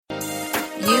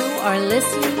are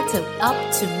listening to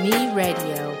Up to Me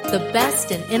Radio, the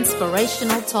best in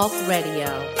inspirational talk radio.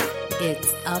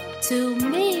 It's up to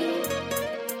me.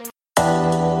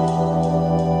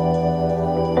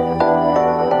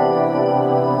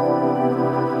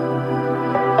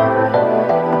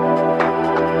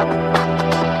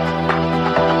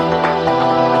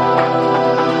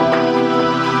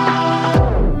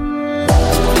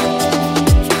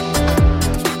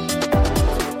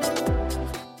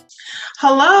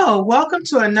 Hello, welcome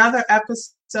to another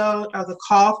episode of the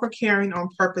Call for Caring on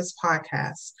Purpose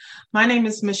podcast. My name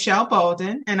is Michelle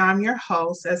Bolden, and I'm your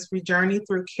host as we journey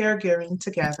through caregiving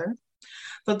together.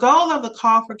 The goal of the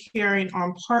Call for Caring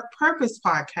on Purpose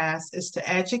podcast is to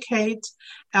educate,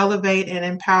 elevate, and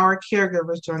empower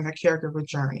caregivers during their caregiver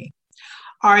journey.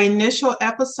 Our initial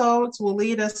episodes will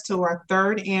lead us to our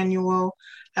third annual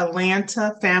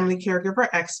Atlanta Family Caregiver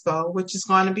Expo, which is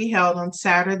going to be held on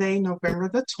Saturday, November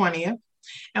the 20th.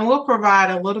 And we'll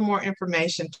provide a little more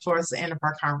information towards the end of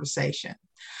our conversation.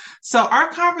 So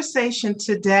our conversation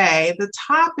today, the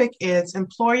topic is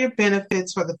employer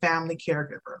benefits for the family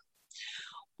caregiver.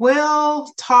 We'll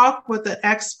talk with an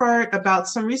expert about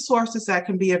some resources that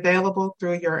can be available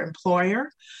through your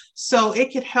employer. So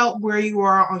it could help where you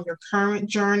are on your current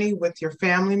journey with your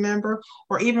family member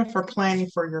or even for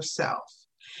planning for yourself.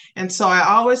 And so I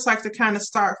always like to kind of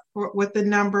start with the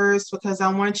numbers because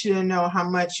I want you to know how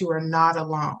much you are not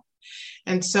alone.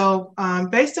 And so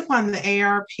based upon the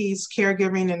AARP's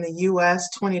Caregiving in the U.S.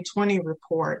 2020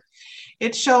 report,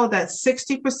 it showed that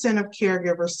 60% of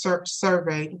caregivers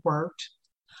surveyed worked.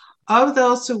 Of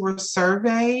those who were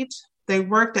surveyed, they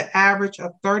worked an average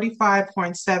of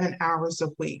 35.7 hours a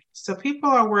week. So people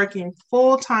are working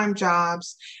full-time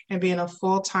jobs and being a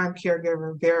full-time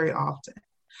caregiver very often.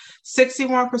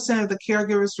 61% of the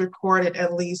caregivers reported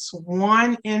at least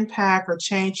one impact or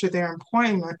change to their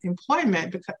employment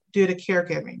due to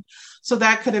caregiving. So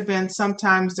that could have been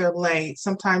sometimes they're late,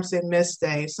 sometimes they miss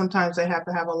days, sometimes they have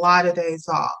to have a lot of days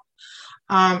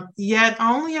off. Yet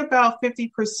only about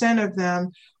 50% of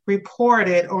them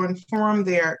reported or informed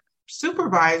their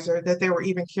supervisor that they were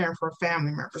even caring for a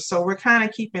family member. So we're kind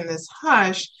of keeping this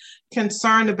hush,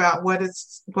 concerned about what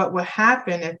will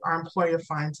happen if our employer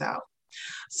finds out.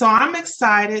 So I'm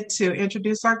excited to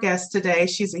introduce our guest today.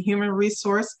 She's a human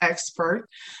resource expert,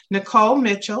 Nicole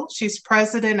Mitchell. She's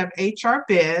president of HR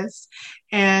Biz.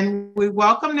 And we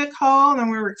welcome Nicole,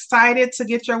 and we're excited to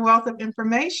get your wealth of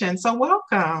information. So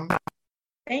welcome.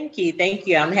 Thank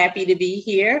you. I'm happy to be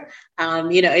here.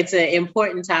 It's an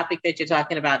important topic that you're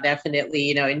talking about,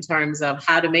 definitely, in terms of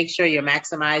how to make sure you're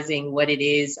maximizing what it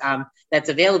is that's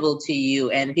available to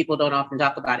you. And people don't often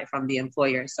talk about it from the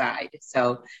employer side.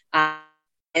 So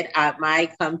my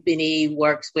company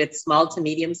works with small to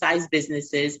medium-sized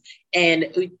businesses.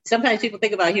 And sometimes people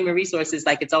think about human resources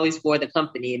like it's always for the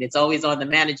company and it's always on the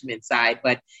management side.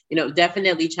 But,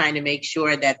 definitely trying to make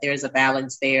sure that there's a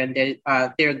balance there and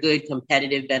there are good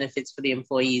competitive benefits for the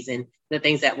employees and the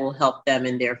things that will help them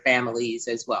and their families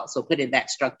as well. So putting that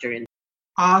structure in.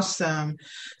 Awesome.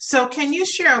 So can you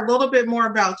share a little bit more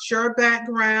about your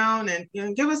background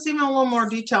and give us even a little more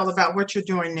detail about what you're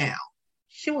doing now?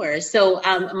 Sure. So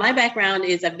my background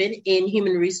is I've been in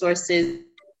human resources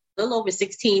a little over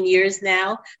 16 years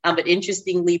now. But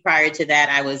interestingly, prior to that,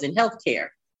 I was in healthcare.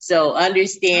 So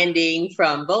understanding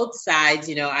from both sides,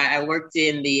 I worked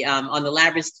in the on the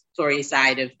laboratory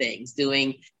side of things,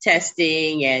 doing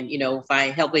testing and,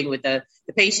 helping with the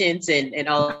patients and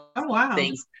all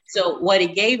things. So what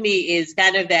it gave me is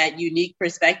kind of that unique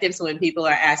perspective. So when people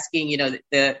are asking,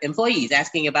 the employees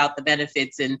asking about the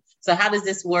benefits and so how does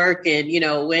this work? And,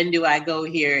 when do I go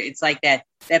here? It's like that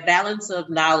balance of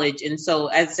knowledge. And so,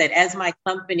 as I said, as my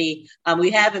company,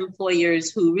 we have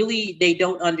employers who really, they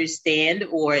don't understand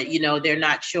or, they're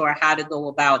not sure how to go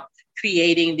about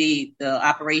creating the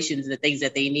operations, the things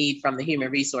that they need from the human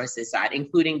resources side,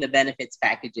 including the benefits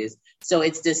packages. So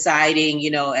it's deciding,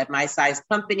 at my size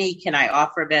company, can I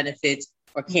offer benefits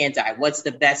or can't I? What's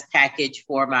the best package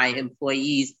for my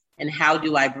employees? And how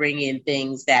do I bring in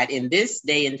things that in this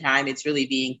day and time, it's really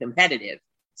being competitive.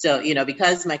 So,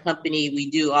 because my company, we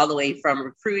do all the way from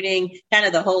recruiting, kind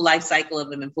of the whole life cycle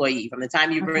of an employee, from the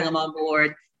time you bring them on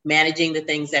board, managing the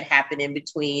things that happen in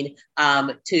between,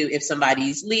 to if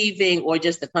somebody's leaving or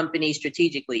just the company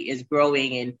strategically is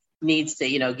growing and needs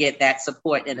to, get that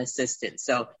support and assistance.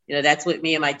 So, that's what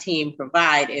me and my team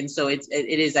provide. And so it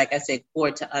is, like I said,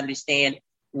 core to understand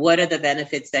what are the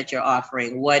benefits that you're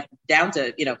offering, what down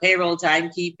to, payroll,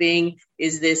 timekeeping,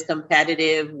 is this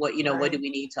competitive? What do we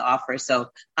need to offer?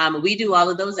 So we do all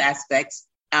of those aspects.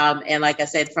 And like I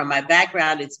said, from my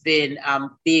background, it's been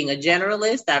being a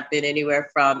generalist. I've been anywhere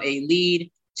from a lead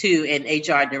to an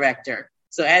HR director.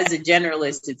 So as a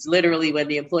generalist, it's literally when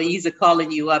the employees are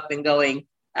calling you up and going,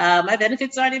 my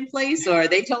benefits aren't in place, or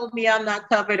they told me I'm not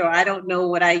covered, or I don't know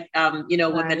what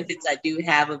what benefits I do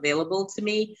have available to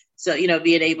me. So,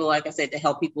 being able, like I said, to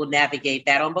help people navigate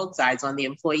that on both sides, on the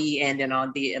employee end and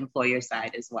on the employer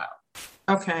side as well.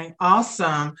 Okay,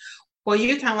 awesome. Well,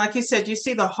 you kind of, like you said, you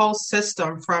see the whole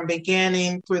system from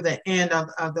beginning through the end of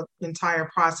the entire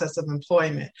process of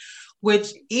employment,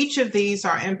 which each of these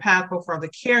are impactful for the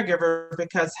caregiver,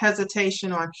 because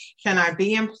hesitation on, can I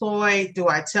be employed? Do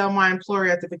I tell my employer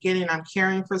at the beginning I'm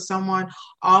caring for someone,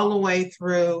 all the way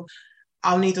through,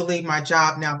 I'll need to leave my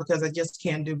job now because I just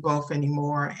can't do both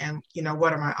anymore. And,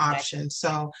 what are my options?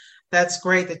 So that's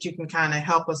great that you can kind of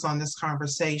help us on this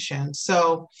conversation.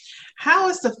 So how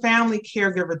is the family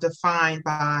caregiver defined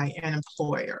by an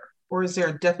employer? Or is there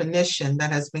a definition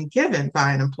that has been given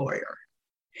by an employer?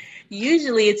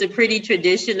 Usually it's a pretty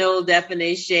traditional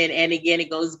definition. And again, it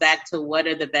goes back to what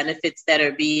are the benefits that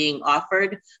are being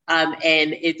offered.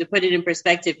 To put it in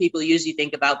perspective, people usually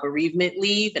think about bereavement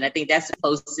leave. And I think that's the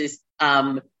closest,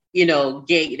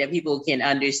 gate that people can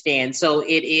understand. So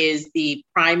it is the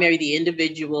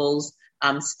individual's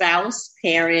spouse,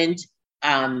 parent,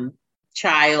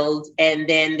 child, and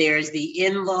then there's the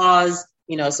in-laws,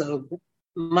 so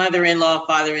mother-in-law,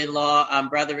 father-in-law,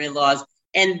 brother-in-laws.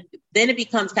 And then it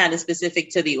becomes kind of specific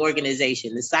to the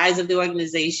organization, the size of the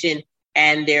organization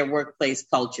and their workplace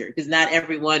culture, because not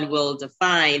everyone will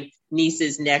define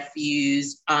nieces,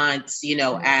 nephews, aunts,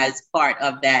 as part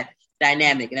of that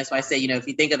dynamic. And that's why I say, if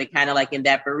you think of it kind of like in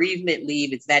that bereavement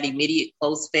leave, it's that immediate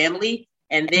close family.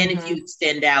 And then if you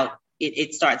extend out,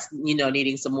 it starts,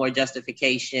 needing some more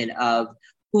justification of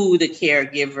who the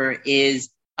caregiver is.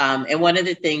 And one of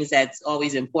the things that's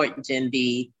always important in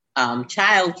the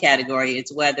child category,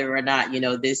 it's whether or not,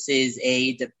 this is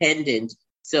a dependent.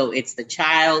 So it's the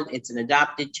child, it's an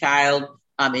adopted child.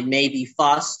 It may be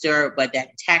foster, but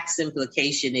that tax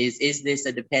implication is this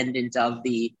a dependent of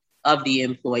the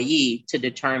employee to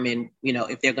determine,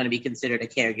 if they're going to be considered a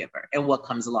caregiver and what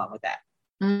comes along with that.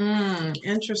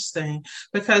 Interesting,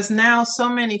 because now so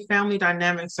many family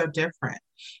dynamics are different.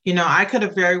 I could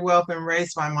have very well been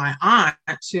raised by my aunt,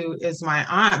 who is my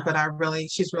aunt, but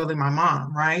she's really my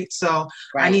mom, right? So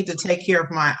I need to take care of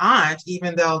my aunt,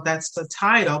 even though that's the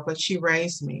title, but she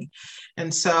raised me.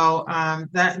 And so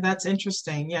that's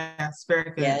interesting. Yes,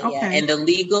 very good. Yeah, okay. Yeah. And the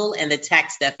legal and the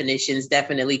tax definitions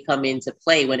definitely come into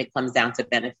play when it comes down to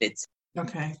benefits.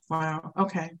 Okay. Wow.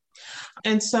 Okay.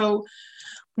 And so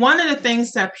one of the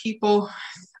things that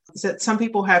some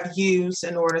people have used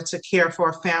in order to care for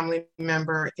a family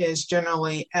member is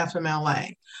generally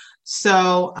FMLA.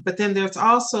 So, but then there's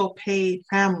also paid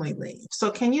family leave.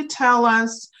 So can you tell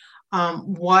us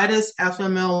what is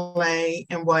FMLA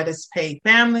and what is paid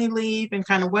family leave, and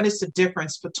kind of what is the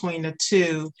difference between the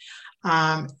two,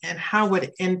 and how would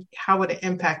it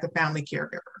impact the family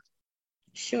caregiver?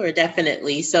 Sure,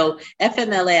 definitely. So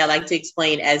FMLA, I like to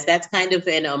explain as that's kind of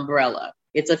an umbrella.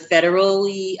 It's a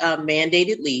federally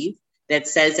mandated leave that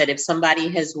says that if somebody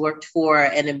has worked for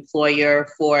an employer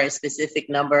for a specific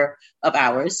number of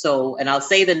hours, and I'll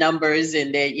say the numbers,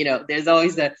 and then, there's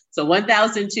always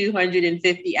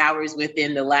 1,250 hours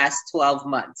within the last 12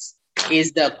 months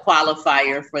is the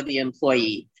qualifier for the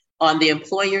employee. On the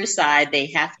employer side, they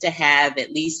have to have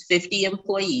at least 50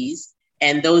 employees,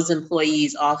 and those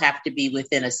employees all have to be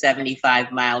within a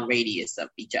 75-mile radius of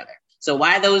each other. So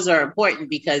why those are important,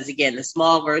 because again, the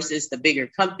small versus the bigger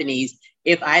companies,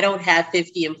 if I don't have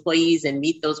 50 employees and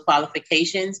meet those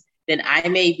qualifications, then I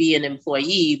may be an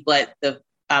employee, but the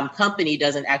company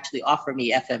doesn't actually offer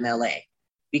me FMLA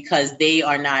because they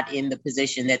are not in the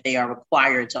position that they are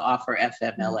required to offer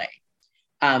FMLA.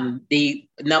 The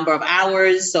number of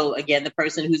hours. So again, the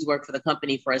person who's worked for the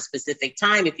company for a specific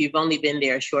time, if you've only been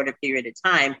there a shorter period of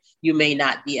time, you may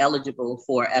not be eligible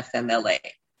for FMLA.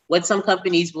 What some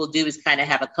companies will do is kind of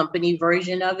have a company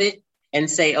version of it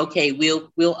and say, okay,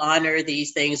 we'll honor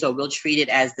these things, or we'll treat it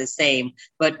as the same.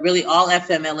 But really all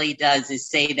FMLA does is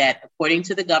say that according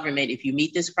to the government, if you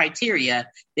meet this criteria,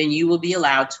 then you will be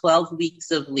allowed 12 weeks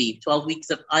of leave, 12 weeks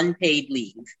of unpaid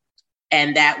leave.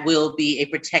 And that will be a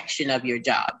protection of your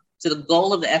job. So the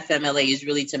goal of the FMLA is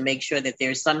really to make sure that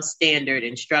there's some standard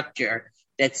and structure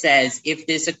that says if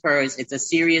this occurs, it's a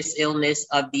serious illness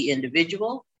of the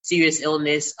individual, serious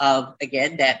illness of,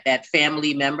 again, that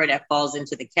family member that falls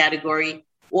into the category,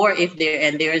 or if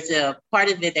there's a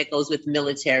part of it that goes with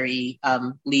military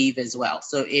leave as well.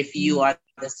 So if you are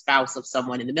the spouse of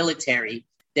someone in the military,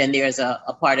 then there's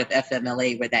a part of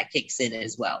FMLA where that kicks in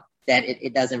as well, that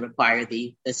it doesn't require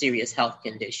the serious health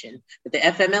condition. But the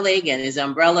FMLA, again, is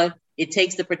umbrella. it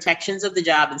takes the protections of the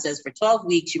job and says for 12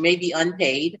 weeks, you may be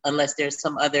unpaid unless there's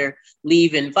some other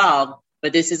leave involved.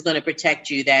 But this is going to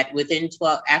protect you that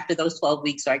after those 12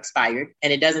 weeks are expired,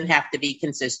 and it doesn't have to be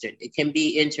consistent. It can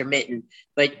be intermittent,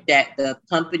 but that the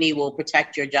company will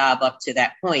protect your job up to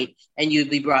that point, and you'll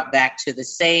be brought back to the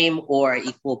same or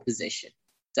equal position.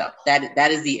 So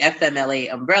that is the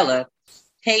FMLA umbrella.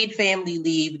 Paid family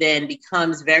leave then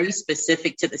becomes very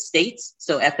specific to the states.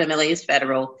 So FMLA is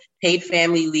federal. Paid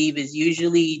family leave is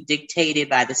usually dictated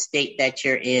by the state that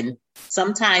you're in,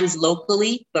 sometimes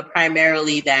locally, but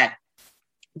primarily that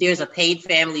there's a paid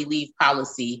family leave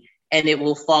policy and it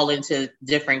will fall into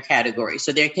different categories.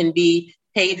 So there can be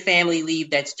paid family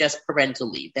leave that's just parental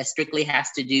leave that strictly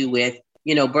has to do with,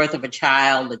 birth of a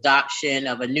child, adoption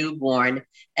of a newborn.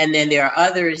 And then there are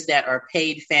others that are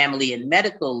paid family and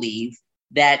medical leave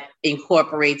that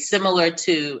incorporates, similar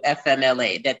to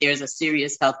FMLA, that there's a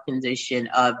serious health condition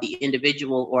of the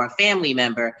individual or a family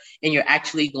member, and you're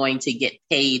actually going to get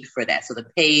paid for that. So the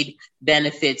paid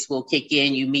benefits will kick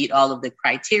in, you meet all of the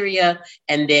criteria,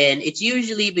 and then it's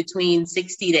usually between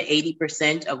 60 to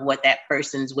 80% of what that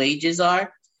person's wages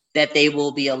are, that they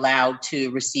will be allowed to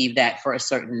receive that for a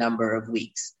certain number of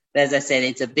weeks. But as I said,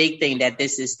 it's a big thing that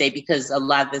this is state, because a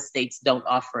lot of the states don't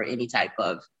offer any type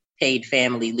of paid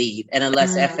family leave. And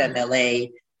unless FMLA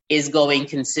is going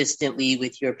consistently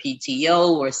with your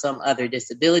PTO or some other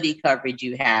disability coverage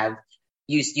you have,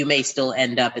 you may still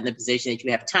end up in the position that you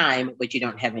have time, but you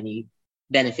don't have any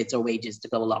benefits or wages to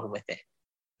go along with it.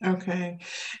 Okay.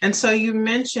 And so you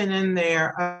mentioned in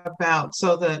there about,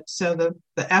 the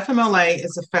FMLA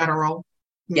is a federal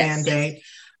mandate.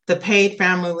 The paid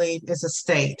family leave is a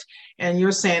state. And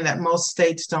you're saying that most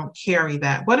states don't carry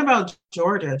that. What about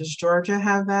Georgia? Does Georgia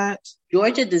have that?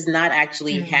 Georgia does not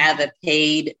actually have a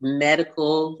paid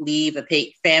medical leave, a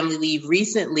paid family leave.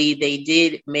 Recently, they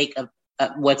did make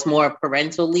what's more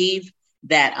parental leave,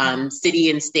 that city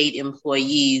and state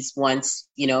employees, once,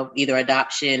 either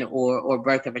adoption or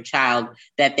birth of a child,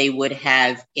 that they would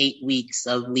have 8 weeks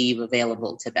of leave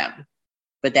available to them.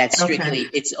 But that's strictly,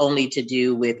 It's only to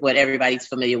do with what everybody's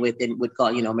familiar with and would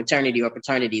call, maternity or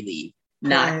paternity leave,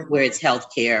 not where it's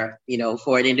healthcare,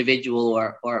 for an individual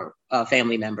or a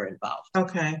family member involved.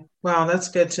 Okay. Well, that's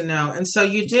good to know. And so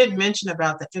you did mention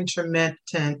about the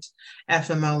intermittent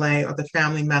FMLA, or the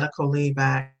Family Medical Leave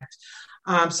Act.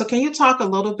 So can you talk a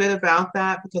little bit about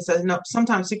that? Because I know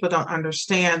sometimes people don't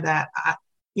understand that,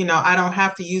 I don't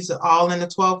have to use it all in the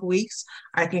 12 weeks.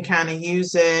 I can kind of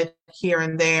use it here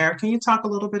and there. Can you talk a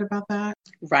little bit about that?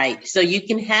 Right. So you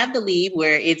can have the leave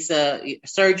where it's a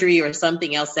surgery or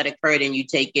something else that occurred and you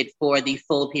take it for the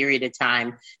full period of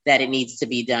time that it needs to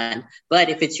be done. But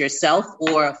if it's yourself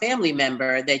or a family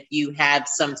member that you have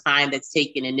some time that's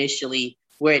taken initially,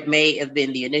 where it may have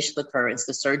been the initial occurrence,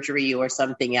 the surgery or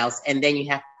something else, and then you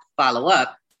have to follow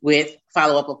up with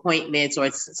follow-up appointments or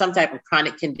it's some type of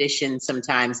chronic condition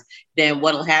sometimes, then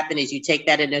what will happen is you take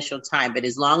that initial time. But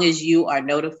as long as you are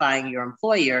notifying your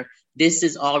employer, this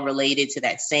is all related to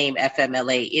that same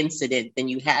FMLA incident, then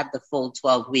you have the full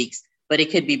 12 weeks. But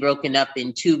it could be broken up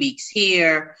in 2 weeks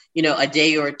here, a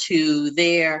day or two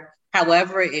there.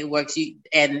 However it works,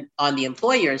 and on the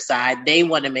employer side, they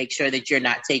want to make sure that you're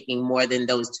not taking more than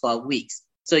those 12 weeks.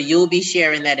 So you'll be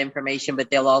sharing that information,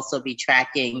 but they'll also be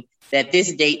tracking that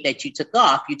this date that you took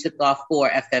off for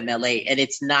FMLA, and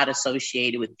it's not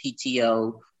associated with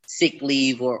PTO, sick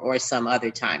leave, or some other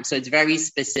time. So it's very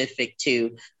specific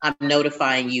to, I'm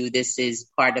notifying you this is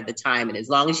part of the time. And as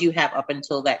long as you have up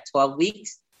until that 12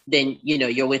 weeks, then,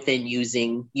 you're within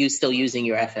still using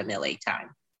your FMLA time.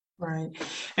 Right.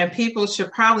 And people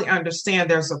should probably understand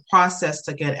there's a process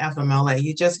to get FMLA.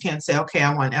 You just can't say, okay,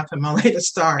 I want FMLA to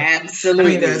start.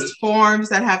 Absolutely. There's forms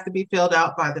that have to be filled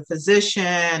out by the physician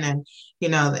and,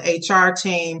 the HR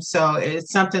team. So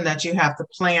it's something that you have to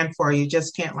plan for. You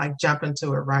just can't jump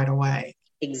into it right away.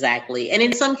 Exactly. And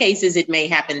in some cases, it may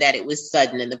happen that it was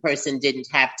sudden and the person didn't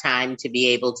have time to be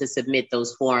able to submit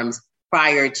those forms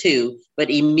prior to, but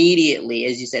immediately,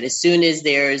 as you said, as soon as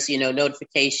there's,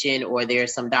 notification or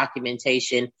there's some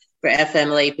documentation for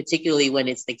FMLA, particularly when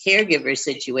it's the caregiver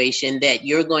situation, that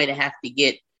you're going to have to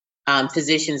get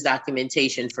physician's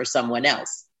documentation for someone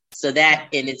else. So that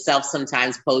in itself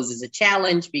sometimes poses a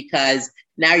challenge because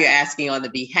now you're asking on the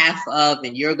behalf of,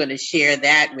 and you're going to share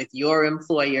that with your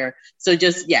employer. So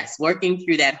just, working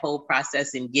through that whole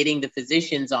process and getting the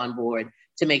physicians on board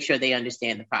to make sure they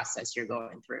understand the process you're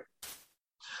going through.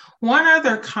 One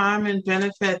other common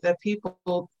benefit that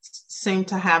people seem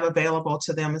to have available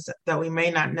to them that we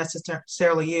may not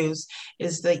necessarily use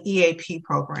is the EAP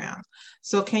program.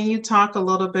 So can you talk a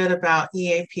little bit about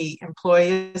EAP,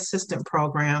 Employee Assistance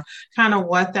Program, kind of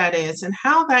what that is and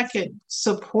how that could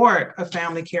support a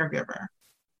family caregiver?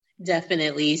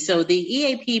 Definitely. So the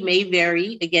EAP may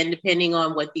vary, again, depending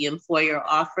on what the employer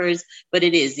offers, but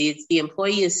it's the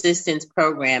Employee Assistance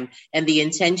Program. And the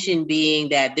intention being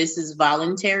that this is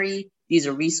voluntary. These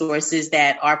are resources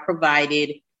that are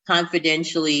provided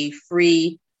confidentially,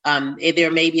 free.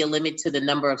 There may be a limit to the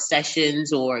number of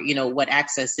sessions or, what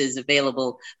access is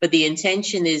available. But the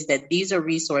intention is that these are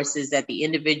resources that the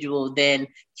individual then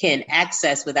can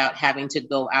access without having to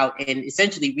go out and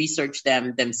essentially research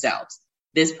them themselves.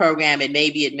 This program, it may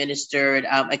be administered,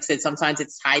 like I said, sometimes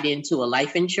it's tied into a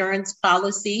life insurance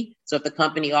policy. So if the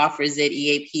company offers it,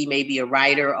 EAP may be a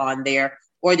rider on there,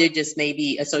 or they just may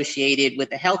be associated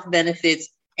with the health benefits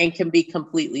and can be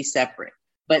completely separate.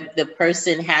 But the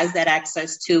person has that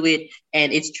access to it,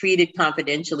 and it's treated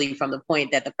confidentially from the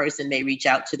point that the person may reach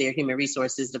out to their human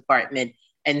resources department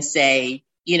and say,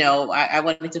 I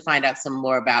wanted to find out some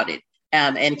more about it.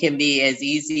 And can be as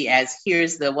easy as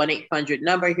here's the 1-800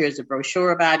 number, here's a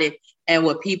brochure about it. And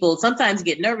what people sometimes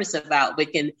get nervous about, but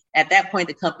at that point,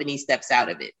 the company steps out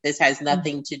of it. This has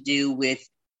nothing to do with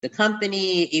the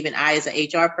company. Even I, as an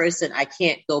HR person, I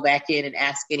can't go back in and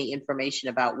ask any information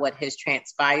about what has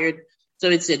transpired. So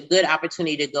it's a good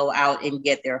opportunity to go out and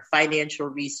get their financial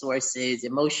resources,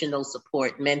 emotional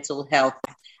support, mental health,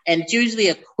 and it's usually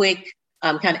a quick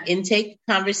kind of intake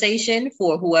conversation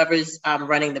for whoever's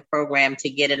running the program to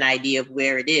get an idea of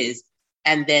where it is.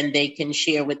 And then they can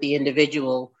share with the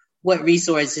individual what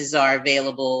resources are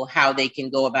available, how they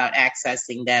can go about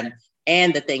accessing them,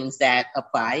 and the things that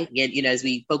apply. Again, as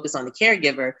we focus on the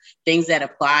caregiver, things that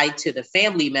apply to the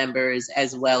family members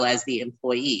as well as the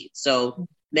employee. So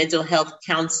mental health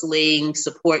counseling,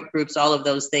 support groups, all of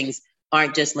those things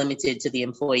aren't just limited to the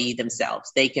employee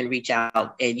themselves. They can reach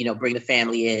out and, bring the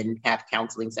family in, have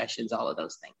counseling sessions, all of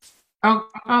those things.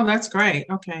 Oh, that's great.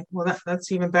 Okay. Well,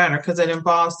 that's even better because it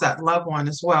involves that loved one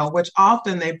as well, which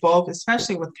often they both,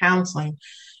 especially with counseling,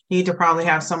 need to probably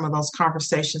have some of those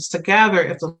conversations together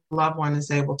if the loved one is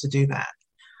able to do that.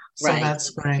 So right. That's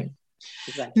great.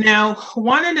 Exactly. Now,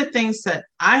 one of the things that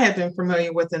I have been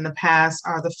familiar with in the past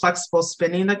are the flexible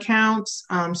spending accounts.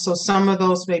 So some of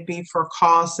those may be for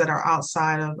costs that are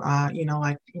outside of,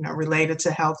 related to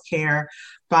healthcare,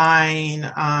 buying,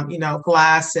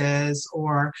 glasses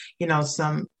or,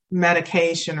 some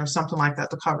medication or something like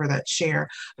that to cover that share.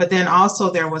 But then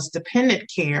also there was dependent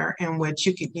care in which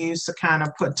you could use to kind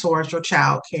of put towards your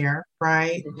child care,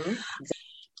 right? Mm-hmm.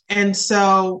 And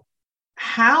so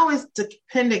how is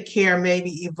dependent care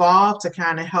maybe evolved to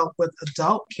kind of help with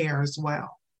adult care as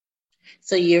well?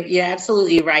 So you're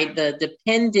absolutely right. The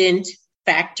dependent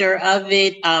factor of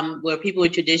it, where people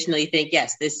would traditionally think,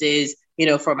 yes, this is,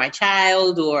 for my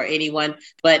child or anyone,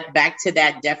 but back to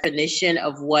that definition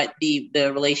of what the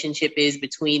relationship is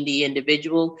between the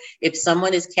individual. If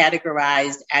someone is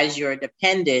categorized as your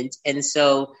dependent, and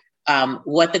so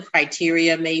what the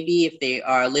criteria may be, if they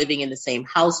are living in the same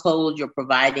household, you're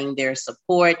providing their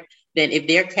support, then if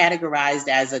they're categorized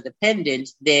as a dependent,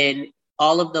 then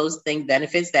all of those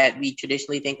benefits that we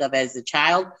traditionally think of as a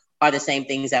child are the same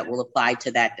things that will apply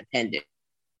to that dependent.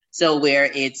 So where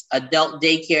it's adult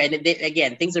daycare, and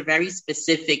again, things are very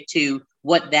specific to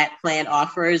what that plan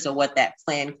offers or what that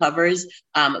plan covers.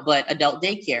 But adult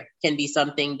daycare can be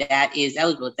something that is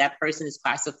eligible. If that person is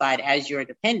classified as your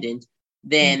dependent,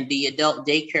 then the adult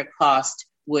daycare cost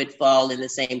would fall in the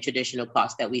same traditional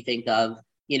cost that we think of,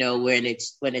 when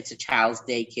it's a child's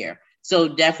daycare. So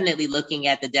definitely looking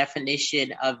at the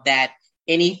definition of that,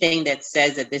 anything that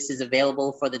says that this is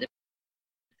available for the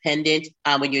dependent,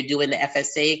 when you're doing the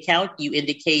FSA account, you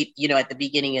indicate, at the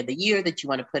beginning of the year that you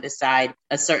want to put aside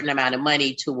a certain amount of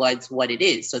money towards what it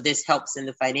is. So this helps in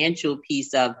the financial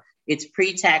piece of it's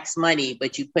pre-tax money,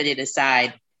 but you put it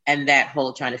aside. And that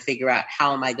whole trying to figure out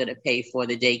how am I going to pay for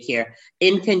the daycare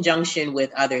in conjunction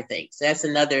with other things. So that's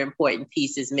another important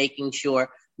piece, is making sure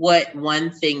what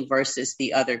one thing versus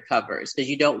the other covers, because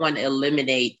you don't want to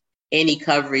eliminate any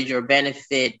coverage or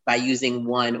benefit by using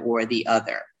one or the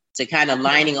other. So kind of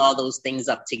lining all those things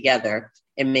up together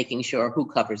and making sure who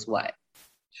covers what.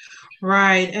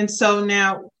 Right. And so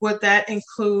now, would that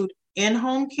include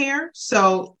in-home care?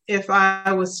 So if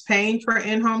I was paying for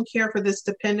in-home care for this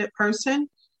dependent person,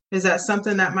 is that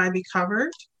something that might be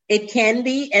covered? It can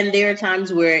be. And there are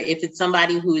times where if it's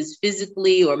somebody who is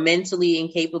physically or mentally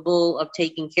incapable of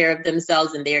taking care of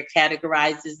themselves and they're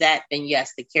categorized as that, then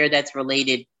yes, the care that's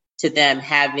related to them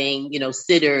having,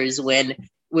 sitters, when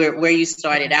where you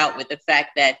started out with the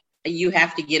fact that you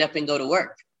have to get up and go to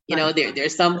work.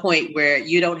 There's some point where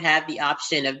you don't have the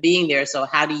option of being there. So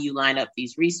how do you line up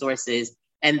these resources?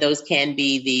 And those can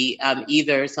be the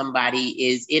either somebody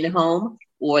is in home,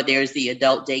 or there's the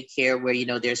adult daycare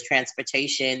where, there's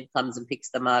transportation, comes and picks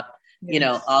them up,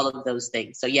 Yes. all of those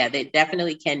things. So yeah, they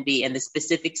definitely can be. And the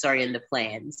specifics are in the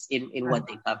plans in what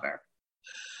they cover.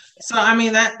 So,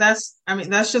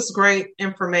 that's just great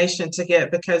information to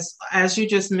get, because as you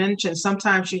just mentioned,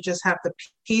 sometimes you just have to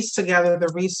piece together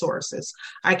the resources.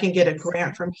 I can get a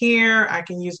grant from here. I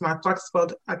can use my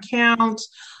flexible account.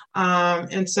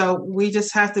 And so we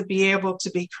just have to be able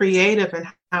to be creative in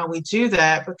how we do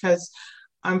that, because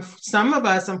some of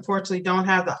us, unfortunately, don't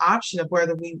have the option of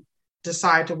whether we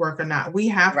decide to work or not. We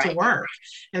have to work.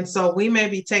 And so we may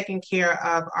be taking care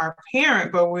of our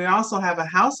parent, but we also have a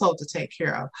household to take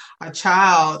care of, a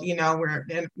child,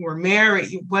 we're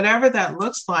married, whatever that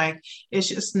looks like. It's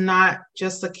just not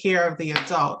just the care of the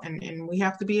adult, and we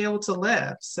have to be able to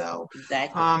live. So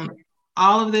exactly.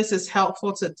 All of this is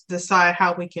helpful to decide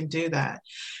how we can do that.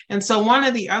 And so one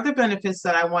of the other benefits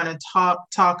that I want to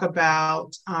talk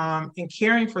about in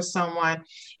caring for someone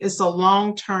is the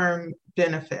long-term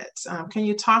benefits. Can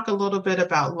you talk a little bit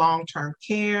about long-term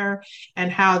care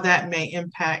and how that may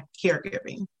impact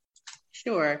caregiving?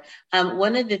 Sure.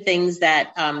 One of the things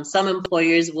that some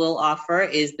employers will offer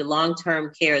is the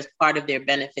long-term care as part of their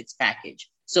benefits package.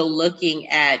 So looking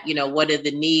at, what are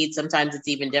the needs? Sometimes it's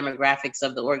even demographics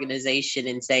of the organization,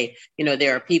 and say,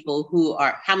 there are people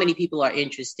how many people are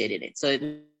interested in it? So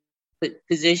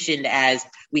positioned as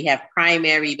we have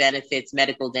primary benefits,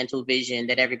 medical, dental, vision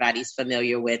that everybody's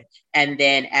familiar with, and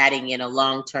then adding in a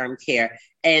long-term care.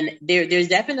 And there's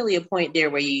definitely a point there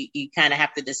where you kind of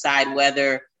have to decide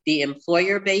whether the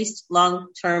employer-based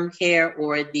long-term care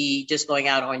or the just going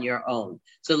out on your own.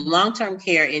 So the long-term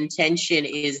care intention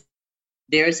is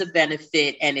there's a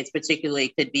benefit, and it's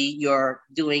particularly could be you're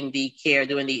doing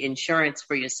the insurance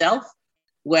for yourself,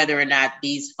 whether or not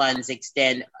these funds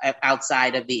extend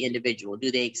outside of the individual.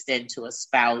 Do they extend to a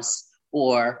spouse,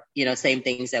 or, same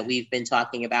things that we've been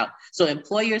talking about? So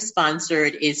employer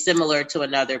sponsored is similar to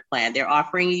another plan. They're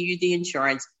offering you the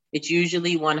insurance. It's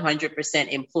usually 100%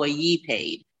 employee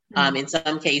paid. In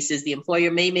some cases, the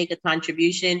employer may make a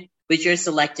contribution, but you're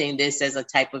selecting this as a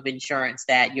type of insurance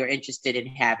that you're interested in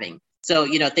having. So,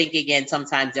 think again,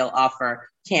 sometimes they'll offer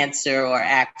cancer or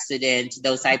accident,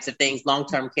 those types of things.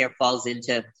 Long-term care falls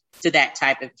into that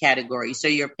type of category. So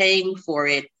you're paying for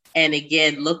it. And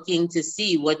again, looking to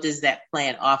see what does that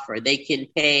plan offer. They can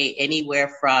pay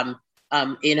anywhere from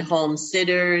in-home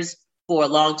sitters for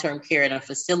long-term care in a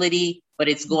facility, but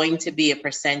it's going to be a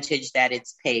percentage that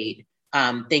it's paid.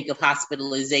 Think of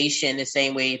hospitalization the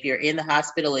same way. If you're in the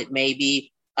hospital, it may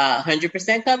be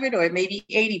 100% covered, or it may be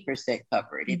 80%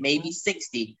 covered. It may be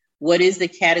 60. What is the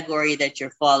category that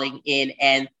you're falling in?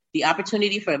 And the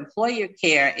opportunity for employer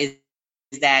care is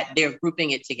that they're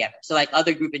grouping it together. So like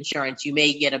other group insurance, you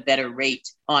may get a better rate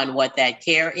on what that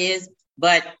care is.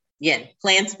 But again,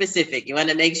 plan specific. You want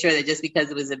to make sure that just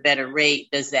because it was a better rate,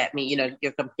 does that mean,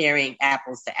 you're comparing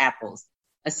apples to apples?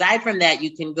 Aside from that,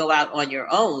 you can go out on your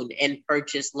own and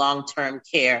purchase long-term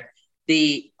care.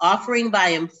 The offering by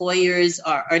employers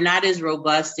are not as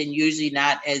robust, and usually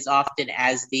not as often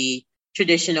as the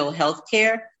traditional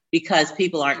healthcare, because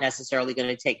people aren't necessarily going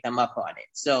to take them up on it.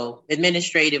 So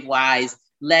administrative wise,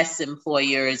 less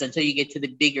employers until you get to the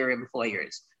bigger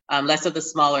employers. Less of the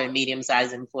smaller and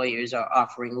medium-sized employers are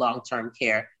offering long-term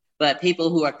care. But people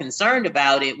who are concerned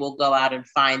about it will go out and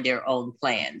find their own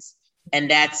plans. And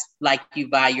that's like you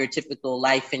buy your typical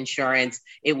life insurance.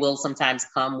 It will sometimes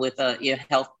come with a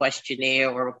health questionnaire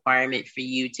or requirement for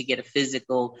you to get a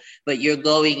physical, but you're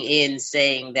going in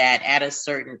saying that at a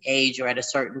certain age or at a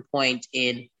certain point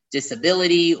in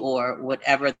disability or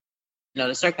whatever,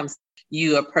 the circumstance,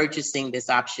 you are purchasing this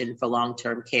option for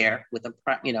long-term care with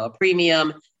a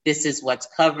premium. This is what's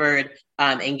covered,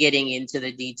 and getting into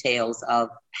the details of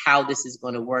how this is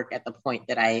going to work at the point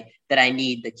that I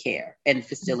need the care, and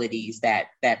facilities that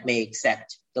may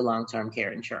accept the long-term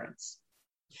care insurance.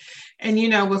 And,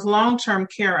 with long-term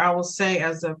care, I will say,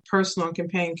 as a personal and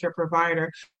companion care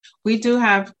provider, we do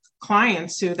have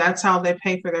clients who that's how they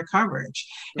pay for their coverage.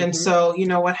 Mm-hmm. And so,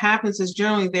 what happens is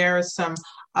generally there is some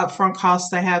upfront costs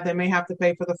they may have to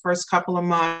pay for the first couple of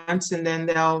months, and then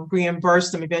they'll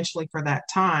reimburse them eventually for that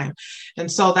time.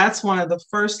 And so that's one of the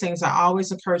first things I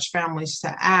always encourage families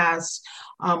to ask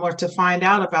or to find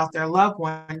out about their loved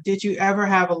one. Did you ever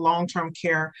have a long-term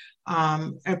care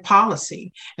a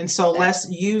policy. And so let's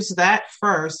use that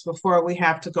first before we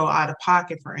have to go out of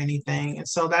pocket for anything. And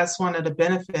so that's one of the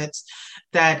benefits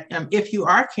that if you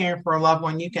are caring for a loved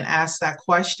one, you can ask that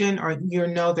question, or you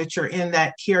know that you're in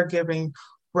that caregiving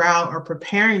route or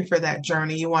preparing for that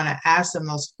journey. You want to ask them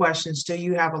those questions. Do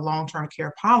you have a long-term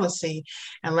care policy?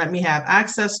 And let me have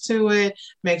access to it.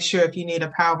 Make sure if you need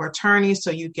a power of attorney so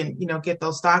you can, get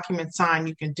those documents signed,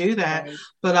 you can do that. Right.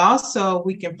 But also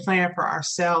we can plan for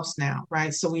ourselves now,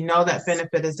 right? So we know that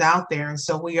benefit is out there. And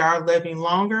so we are living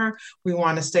longer. We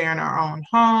want to stay in our own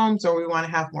homes, or we want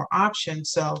to have more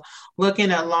options. So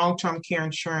looking at long-term care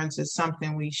insurance is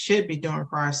something we should be doing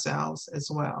for ourselves as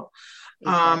well.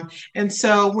 And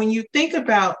so when you think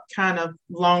about kind of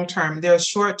long-term, there's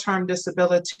short-term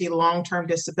disability, long-term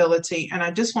disability, and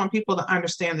I just want people to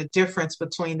understand the difference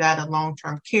between that and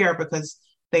long-term care, because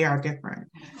they are different.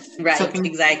 Right, so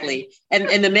exactly.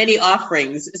 And the many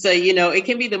offerings. So, it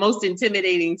can be the most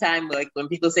intimidating time, like when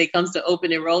people say comes to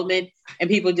open enrollment and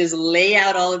people just lay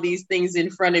out all of these things in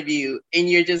front of you and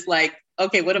you're just like,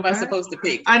 okay, what am I supposed to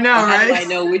pick? I know, right? How do I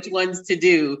know which ones to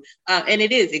do? And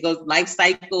it goes life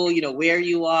cycle, where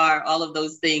you are, all of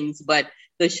those things. But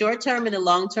the short-term and the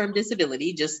long-term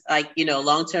disability, just like,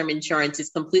 long-term insurance is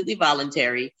completely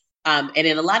voluntary. And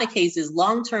in a lot of cases,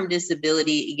 long-term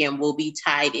disability, again, will be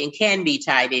tied and can be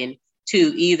tied in to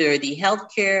either the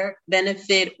healthcare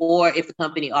benefit or if the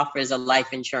company offers a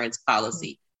life insurance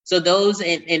policy. So those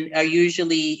are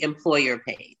usually employer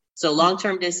paid. So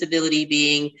long-term disability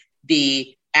being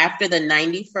after the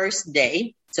 91st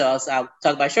day. So I'll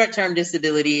talk about short-term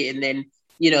disability, and then,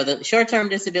 the short-term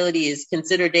disability is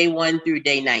considered day 1 through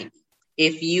day 90.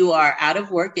 If you are out of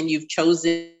work and you've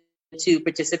chosen to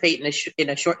participate in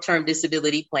a short-term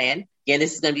disability plan, again,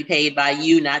 this is going to be paid by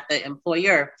you, not the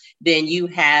employer, then you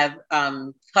have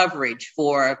coverage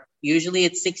for, usually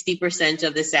it's 60%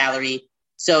 of the salary.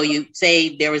 So you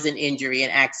say there was an injury,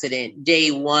 an accident, day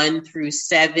 1 through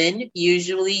 7,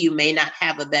 usually you may not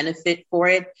have a benefit for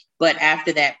it. But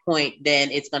after that point, then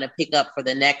it's going to pick up for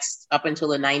the next up until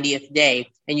the 90th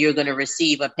day. And you're going to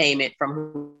receive a payment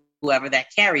from whoever that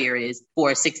carrier is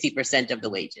for 60% of the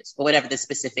wages, or whatever the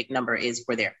specific number is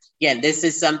for there. Again, this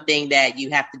is something that you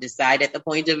have to decide at the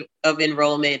point of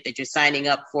enrollment that you're signing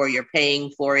up for, you're paying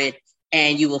for it.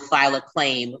 And you will file a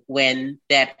claim when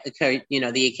that occurred,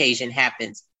 the occasion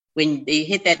happens. When they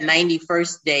hit that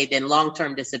 91st day, then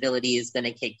long-term disability is going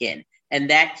to kick in. And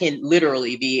that can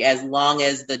literally be as long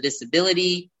as the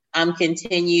disability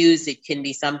continues. It can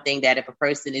be something that if a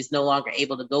person is no longer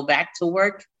able to go back to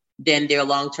work, then their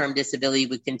long-term disability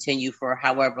would continue for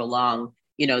however long,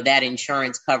 that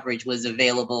insurance coverage was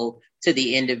available to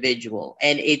the individual.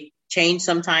 And it change.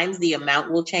 Sometimes the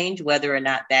amount will change, whether or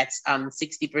not that's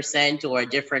 60% or a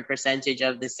different percentage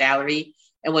of the salary.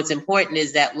 And what's important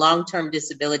is that long-term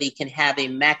disability can have a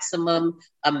maximum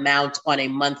amount on a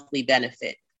monthly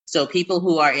benefit. So people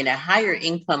who are in a higher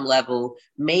income level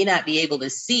may not be able to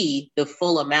see the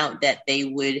full amount that they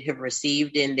would have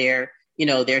received in their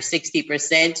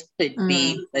 60% could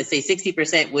be, let's say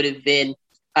 60% would have been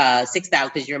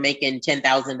 $6,000 because you're making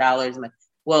 $10,000 a month.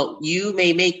 Well, you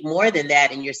may make more than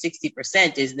that, and your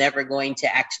 60% is never going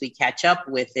to actually catch up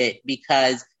with it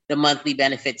because the monthly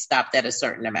benefit stopped at a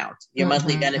certain amount. Your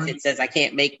monthly benefit says, I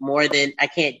can't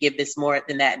give this more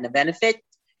than that in the benefit.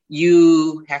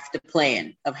 You have to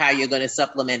plan of how you're going to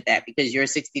supplement that because your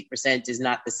 60% is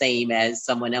not the same as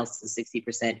someone else's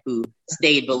 60% who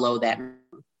stayed below that.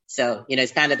 So,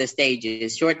 it's kind of the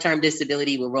stages. Short-term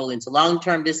disability will roll into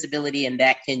long-term disability, and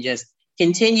that can just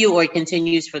continue, or it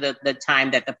continues for the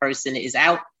time that the person is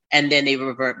out, and then they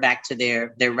revert back to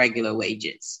their regular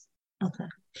wages. Okay.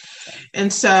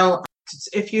 And so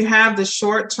if you have the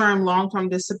short-term, long-term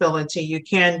disability, you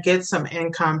can get some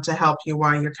income to help you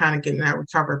while you're kind of getting that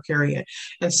recovery period.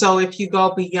 And so if you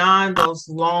go beyond those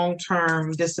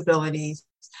long-term disabilities,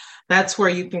 that's where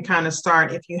you can kind of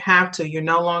start. If you have to, you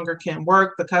no longer can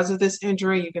work because of this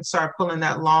injury, you can start pulling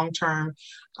that long-term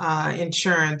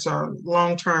insurance or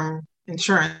long-term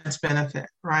insurance benefit,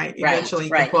 right? Eventually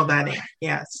you can pull that in.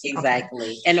 Yes.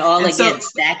 Exactly. Okay. And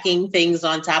stacking things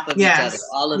on top of each other.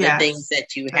 All of the things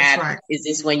that you have is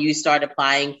this when you start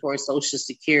applying for Social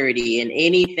Security and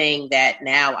anything that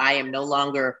now I am no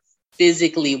longer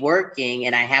physically working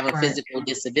and I have a physical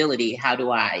disability. How do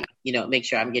I, make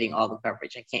sure I'm getting all the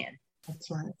coverage I can? That's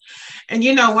right. And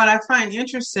you know what I find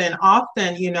interesting,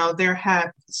 often, there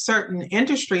have certain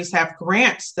industries have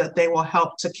grants that they will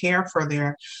help to care for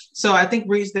their. So I think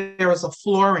there was a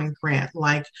flooring grant,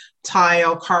 like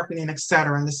tile, carpeting, et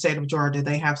cetera, in the state of Georgia.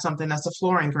 They have something that's a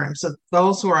flooring grant. So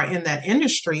those who are in that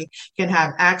industry can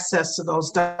have access to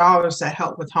those dollars that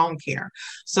help with home care.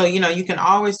 So, you can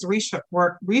always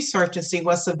research and see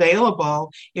what's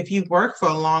available if you work for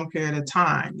a long period of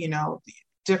time.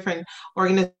 Different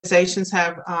organizations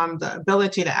have the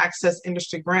ability to access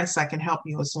industry grants that can help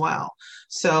you as well.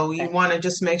 So you want to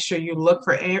just make sure you look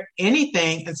for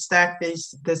anything and stack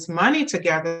this money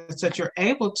together so that you're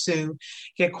able to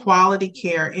get quality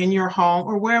care in your home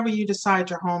or wherever you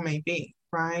decide your home may be.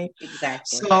 Right.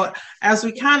 Exactly. So as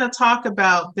we kind of talk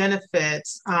about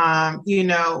benefits,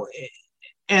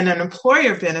 and an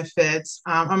employer benefits,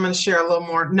 I'm going to share a little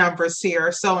more numbers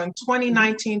here. So in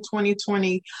 2019,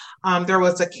 2020, there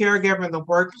was a caregiver in the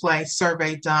workplace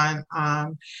survey done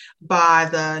by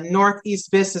the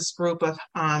Northeast Business Group of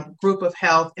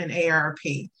Health and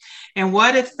AARP. And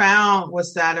what it found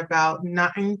was that about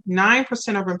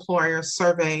 9% of employers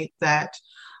surveyed that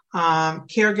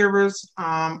caregivers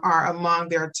are among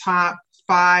their top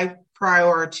 5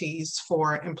 priorities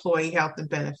for employee health and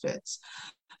benefits.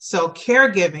 So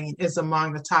caregiving is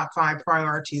among the top 5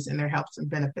 priorities in their health and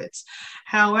benefits.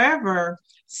 However,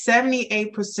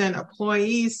 78%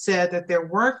 employees said that their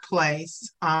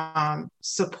workplace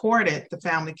supported the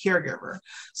family caregiver.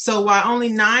 So while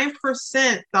only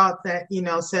 9% thought that,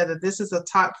 said that this is a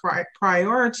top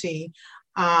priority,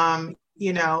 78%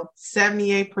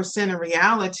 in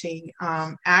reality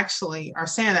actually are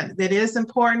saying that it is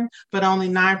important, but only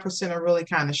 9% are really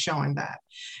kind of showing that.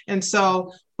 And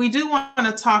so we do want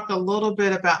to talk a little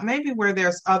bit about maybe where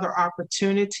there's other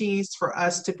opportunities for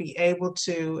us to be able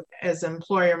to, as an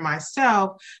employer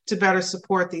myself, to better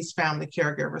support these family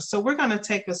caregivers. So we're going to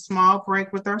take a small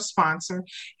break with our sponsor,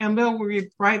 and we'll be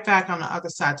right back on the other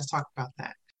side to talk about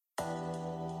that.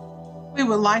 We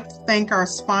would like to thank our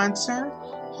sponsor,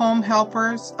 Home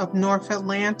Helpers of North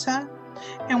Atlanta,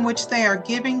 in which they are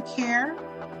giving care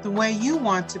the way you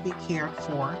want to be cared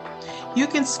for. You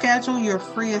can schedule your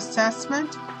free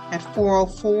assessment at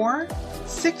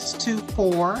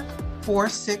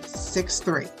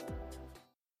 404-624-4663.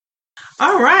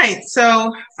 All right.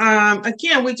 So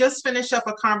again, we just finished up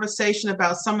a conversation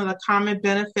about some of the common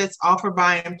benefits offered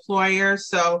by employers.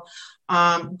 So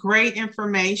great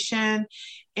information.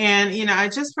 And, I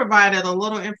just provided a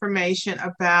little information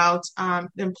about the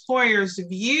employer's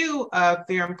view of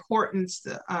their importance,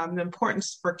 the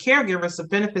importance for caregivers of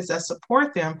benefits that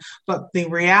support them. But the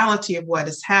reality of what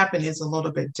has happened is a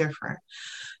little bit different.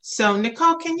 So,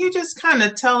 Nicole, can you just kind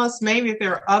of tell us maybe if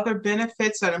there are other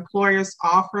benefits that employers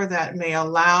offer that may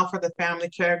allow for the family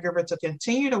caregiver to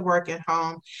continue to work at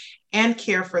home and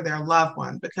care for their loved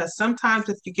one? Because sometimes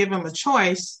if you give them a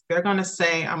choice, they're going to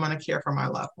say, I'm going to care for my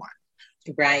loved one.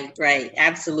 Right,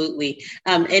 absolutely.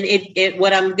 And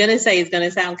what I'm going to say is going to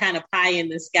sound kind of pie in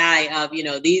the sky of,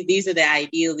 these are the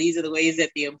ideal, these are the ways that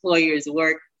the employers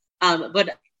work.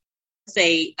 But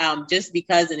say just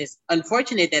because, and it's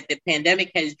unfortunate that the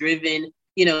pandemic has driven,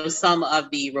 some of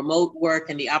the remote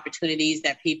work and the opportunities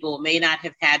that people may not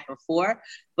have had before,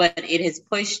 but it has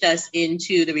pushed us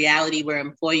into the reality where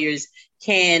employers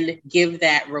can give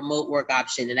that remote work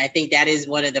option. And I think that is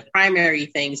one of the primary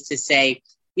things to say,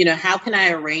 how can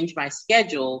I arrange my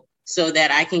schedule so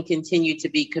that I can continue to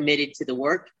be committed to the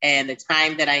work and the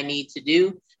time that I need to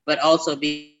do, but also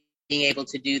being able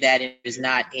to do that if there's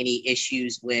not any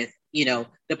issues with, the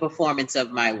performance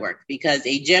of my work. Because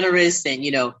a generous and,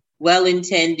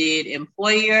 well-intended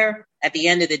employer, at the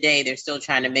end of the day, they're still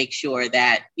trying to make sure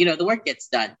that, the work gets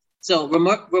done. So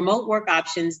remote work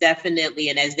options, definitely.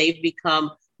 And as they've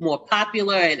become more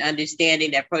popular and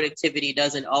understanding that productivity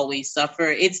doesn't always suffer.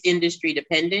 It's industry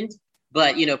dependent,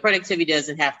 but productivity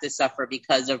doesn't have to suffer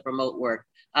because of remote work.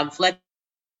 Flex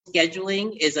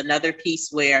scheduling is another piece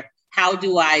where how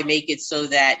do I make it so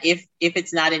that if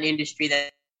it's not an industry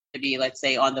that to be, let's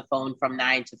say, on the phone from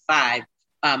 9 to 5,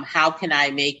 how can I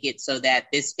make it so that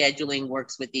this scheduling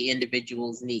works with the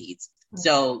individual's needs?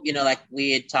 So, like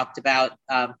we had talked about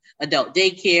adult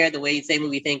daycare, the same way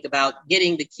we think about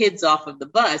getting the kids off of the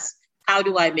bus, how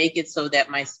do I make it so that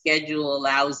my schedule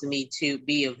allows me to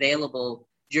be available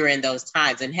during those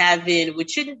times? And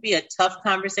which shouldn't be a tough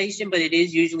conversation, but it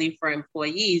is usually for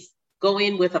employees, go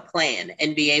in with a plan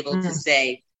and be able to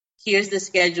say, here's the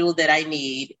schedule that I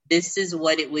need. This is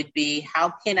what it would be. How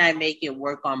can I make it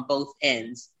work on both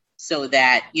ends so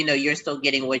that, you're still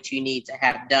getting what you need to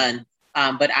have done?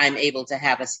 But I'm able to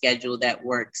have a schedule that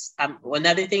works.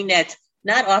 Another thing that's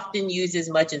not often used as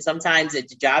much. And sometimes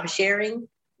it's job sharing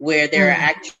where there are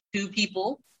actually two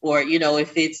people, or,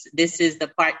 if this is the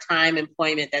part-time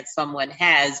employment that someone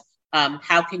has,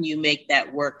 how can you make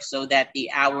that work so that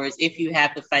the hours, if you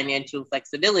have the financial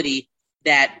flexibility,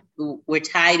 that we're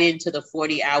tied into the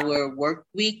 40-hour work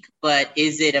week, but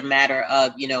is it a matter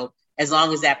of, as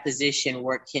long as that position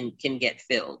work can get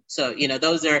filled. So,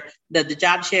 those are the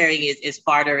job sharing is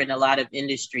harder in a lot of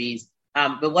industries.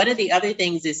 But one of the other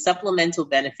things is supplemental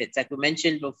benefits. Like we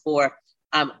mentioned before,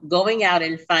 going out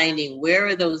and finding where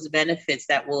are those benefits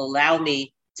that will allow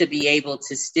me to be able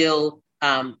to still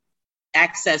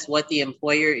access what the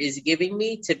employer is giving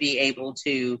me to be able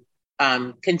to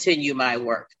continue my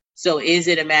work. So is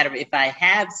it a matter of if I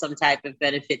have some type of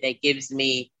benefit that gives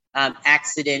me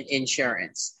accident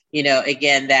insurance,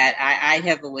 again, that I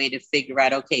have a way to figure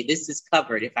out, okay, this is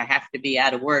covered if I have to be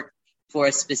out of work for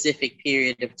a specific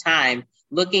period of time,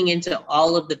 looking into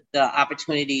all of the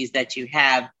opportunities that you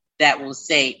have that will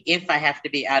say, if I have to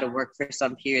be out of work for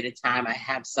some period of time, I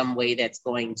have some way that's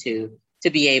going to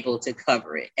be able to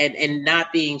cover it, and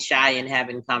not being shy and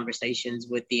having conversations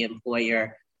with the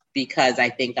employer because I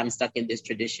think I'm stuck in this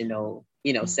traditional,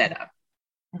 setup.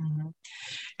 Mm-hmm.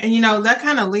 And, that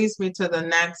kind of leads me to the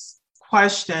next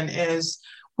question is,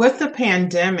 with the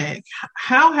pandemic,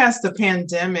 how has the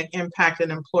pandemic impacted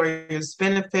employers'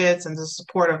 benefits and the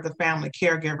support of the family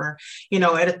caregiver?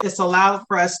 It's allowed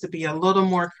for us to be a little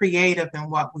more creative in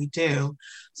what we do.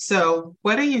 So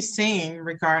what are you seeing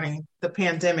regarding the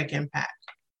pandemic impact?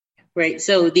 Right.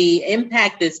 So the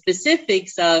impact, the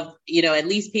specifics of, at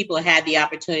least people had the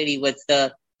opportunity with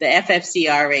the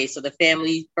FFCRA, so the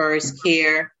Family First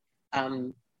Care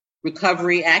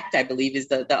Recovery Act, I believe is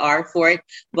the R for it.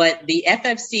 But the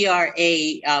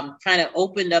FFCRA kind of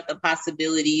opened up the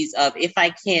possibilities of, if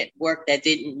I can't work, that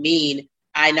didn't mean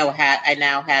I now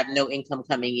have no income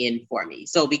coming in for me.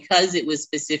 So because it was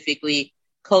specifically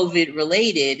COVID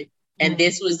related, and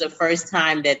this was the first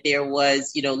time that there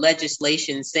was,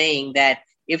 legislation saying that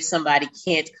if somebody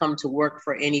can't come to work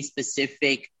for any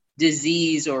specific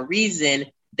disease or reason,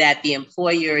 that the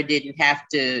employer didn't have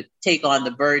to take on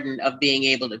the burden of being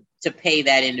able to pay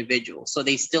that individual. So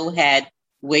they still had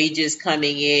wages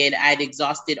coming in. I'd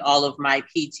exhausted all of my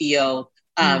PTO.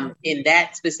 In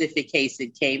that specific case,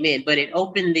 it came in, but it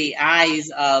opened the eyes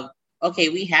of, okay,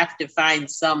 we have to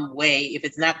find some way, if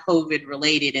it's not COVID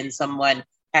related and someone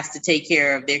has to take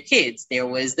care of their kids. There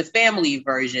was the family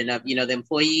version of, the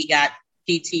employee got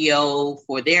PTO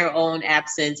for their own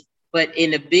absence. But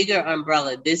in a bigger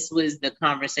umbrella, this was the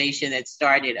conversation that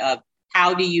started of,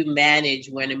 how do you manage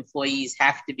when employees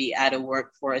have to be out of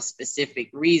work for a specific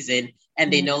reason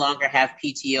and they no longer have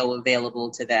PTO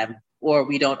available to them, or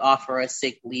we don't offer a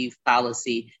sick leave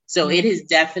policy? So it has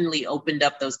definitely opened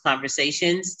up those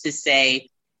conversations to say,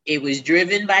 it was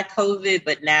driven by COVID,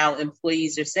 but now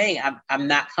employees are saying, I'm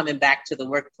not coming back to the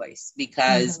workplace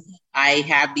because I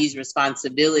have these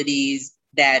responsibilities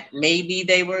that maybe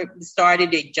they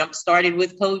jump started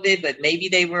with COVID, but maybe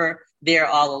they were there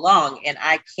all along, and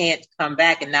I can't come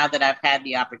back. And now that I've had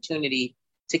the opportunity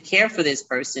to care for this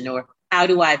person, or how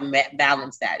do I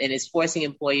balance that? And it's forcing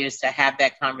employers to have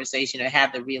that conversation or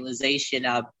have the realization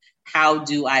of, how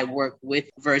do I work with,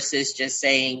 versus just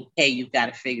saying, hey, you've got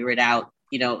to figure it out.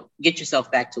 Get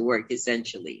yourself back to work,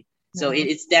 essentially. So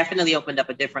it's definitely opened up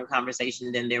a different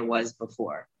conversation than there was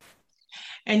before.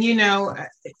 And,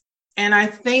 and I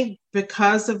think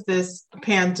because of this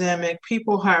pandemic,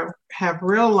 people have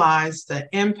realized the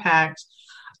impact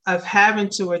of having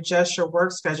to adjust your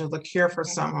work schedule to care for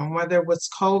someone, whether it was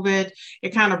COVID, it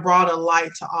kind of brought a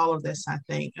light to all of this, I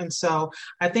think. And so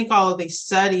I think all of these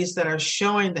studies that are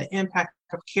showing the impact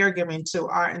of caregiving to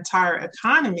our entire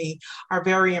economy are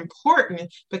very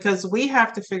important, because we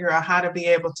have to figure out how to be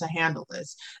able to handle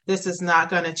this. This is not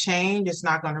going to change. It's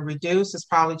not going to reduce. It's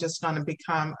probably just going to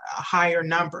become a higher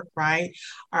number, right?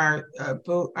 Our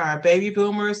baby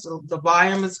boomers, the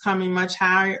volume is coming much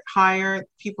higher.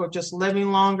 People are just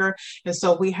living longer. And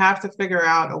so we have to figure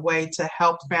out a way to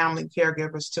help family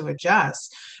caregivers to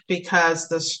adjust, because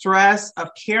the stress of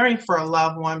caring for a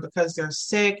loved one because they're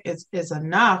sick is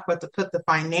enough, but to put the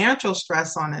financial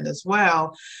stress on it as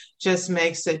well just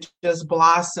makes it just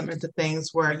blossom into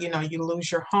things where, you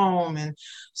lose your home. And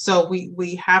so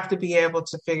we have to be able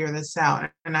to figure this out.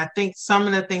 And I think some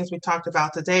of the things we talked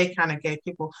about today kind of gave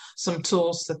people some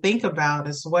tools to think about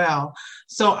as well.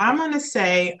 So I'm going to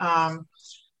say,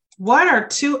 what are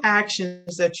 2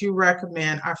 actions that you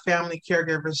recommend our family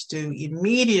caregivers do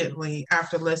immediately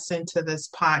after listening to this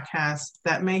podcast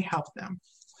that may help them?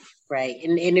 Right.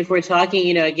 And if we're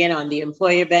talking, again, on the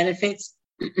employer benefits,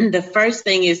 The first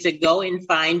thing is to go and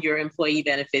find your employee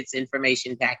benefits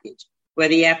information package.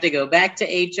 Whether you have to go back to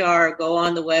HR, go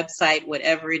on the website,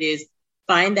 whatever it is,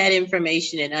 find that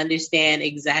information and understand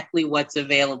exactly what's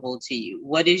available to you.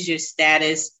 What is your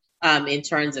status in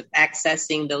terms of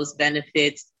accessing those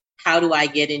benefits? How do I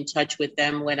get in touch with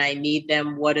them when I need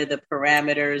them? What are the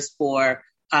parameters for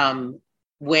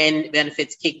when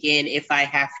benefits kick in, if I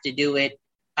have to do it,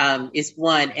 is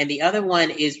one. And the other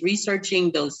one is researching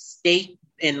those state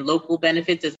and local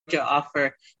benefits as to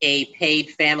offer a paid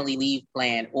family leave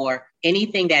plan or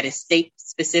anything that is state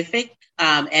specific,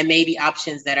 and maybe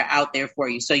options that are out there for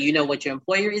you. So you know what your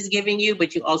employer is giving you,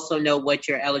 but you also know what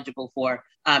you're eligible for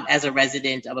as a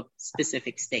resident of a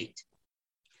specific state.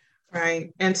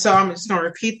 Right. And so I'm just going to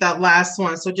repeat that last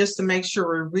one. So just to make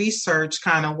sure we research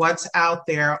kind of what's out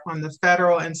there on the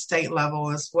federal and state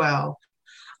level as well.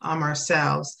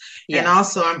 Ourselves. Yes. And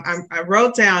also I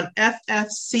wrote down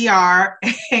FFCR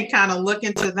and kind of look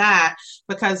into that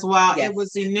because while it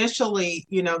was initially,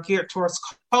 geared towards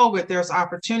COVID, there's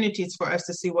opportunities for us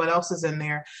to see what else is in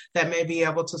there that may be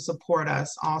able to support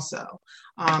us also,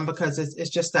 because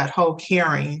it's just that whole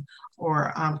caring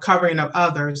or covering of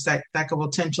others that could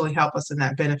potentially help us in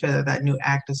that benefit of that new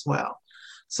act as well.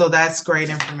 So that's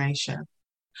great information.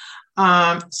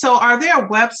 So are there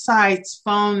websites,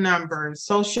 phone numbers,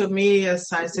 social media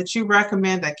sites that you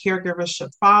recommend that caregivers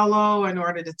should follow in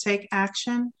order to take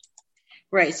action?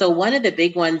 Right. So one of the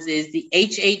big ones is the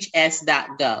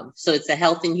HHS.gov. So it's a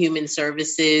Health and Human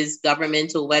Services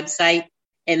governmental website.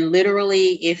 And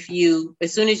literally,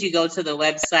 as soon as you go to the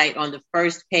website, on the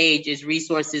first page is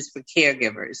resources for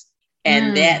caregivers.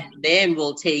 And that then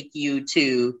will take you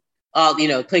to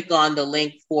click on the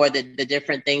link for the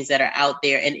different things that are out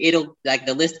there, and it'll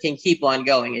the list can keep on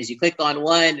going. As you click on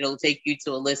one, it'll take you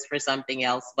to a list for something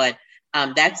else. But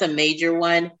that's a major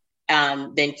one.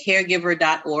 Then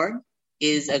caregiver.org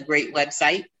is a great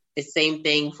website. The same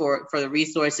thing for the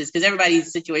resources, because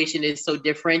everybody's situation is so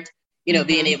different,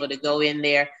 being able to go in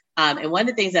there. And one of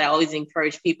the things that I always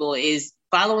encourage people is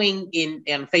following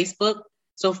on Facebook.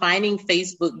 So finding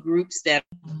Facebook groups that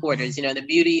are supporters, the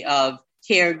beauty of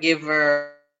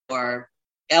caregiver or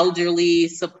elderly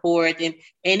support and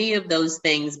any of those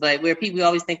things, but where people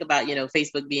always think about,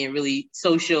 Facebook being really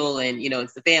social and,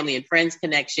 it's the family and friends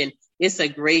connection. It's a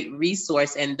great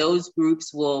resource, and those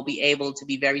groups will be able to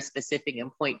be very specific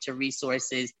and point to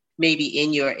resources maybe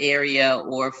in your area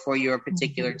or for your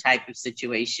particular type of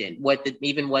situation, what the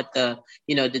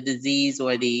disease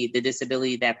or the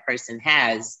disability that person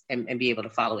has, and be able to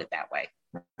follow it that way.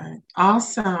 Right.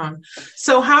 Awesome.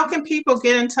 So how can people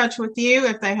get in touch with you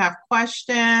if they have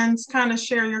questions? Kind of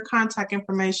share your contact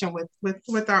information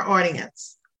with our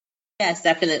audience. Yes,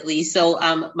 definitely. So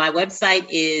my website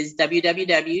is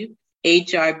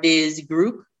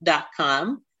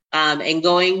www.hrbizgroup.com. And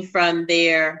going from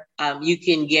there, you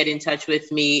can get in touch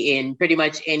with me in pretty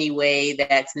much any way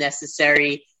that's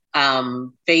necessary.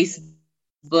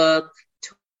 Facebook,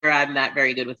 I'm not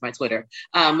very good with my Twitter,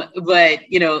 but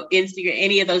Instagram,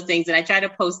 any of those things. And I try to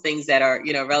post things that are,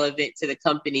 relevant to the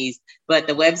companies, but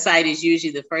the website is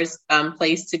usually the first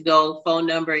place to go. Phone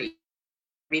number,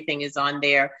 everything is on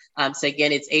there. So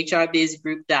again, it's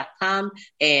hrbizgroup.com,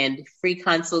 and free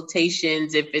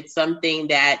consultations. If it's something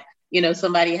that,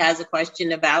 somebody has a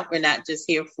question about, we're not just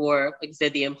here for, like I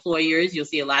said, the employers. You'll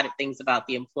see a lot of things about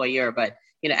the employer, but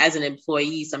as an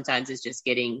employee, sometimes it's just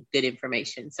getting good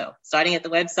information. So starting at the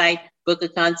website, book a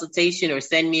consultation or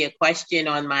send me a question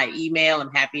on my email.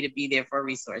 I'm happy to be there for a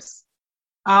resource.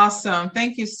 Awesome.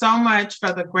 Thank you so much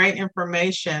for the great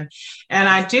information. And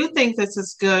I do think this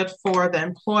is good for the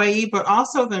employee, but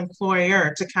also the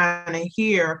employer to kind of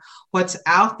hear what's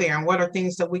out there and what are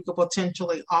things that we could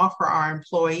potentially offer our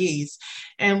employees.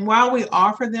 And while we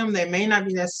offer them, they may not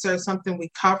be necessarily something we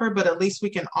cover, but at least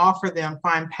we can offer them,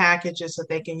 find packages that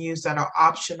they can use that are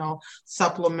optional,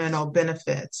 supplemental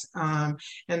benefits.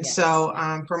 So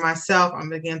for myself,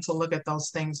 I'm beginning to look at those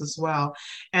things as well.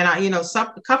 And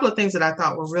a couple of things that I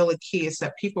thought were really key is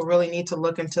that people really need to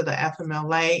look into the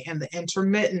FMLA and the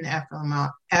intermittent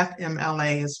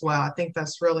FMLA as well. I think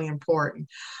that's really important.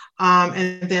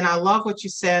 And then I love what you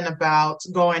said about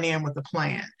going in with a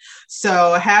plan.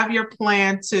 So have your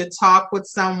plan to talk with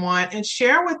someone and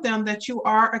share with them that you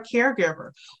are a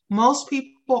caregiver. Most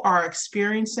people people are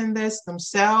experiencing this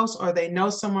themselves, or they know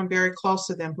someone very close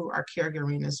to them who are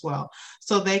caregiving as well.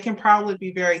 So they can probably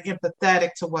be very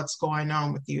empathetic to what's going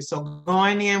on with you. So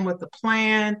going in with a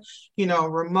plan,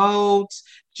 remote,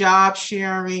 job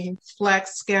sharing,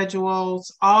 flex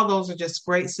schedules, all those are just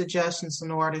great suggestions in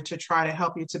order to try to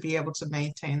help you to be able to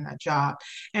maintain that job.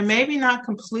 And maybe not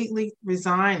completely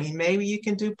resigning. Maybe you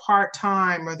can do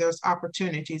part-time, or there's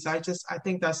opportunities. I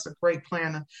think that's a great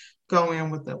plan to go in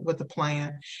with the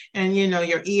plan. And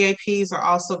your EAPs are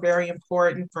also very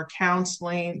important for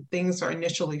counseling. Things are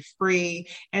initially free,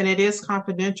 and it is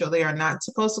confidential. They are not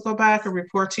supposed to go back and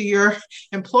report to your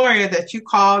employer that you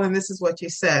called and this is what you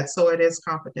said. So it is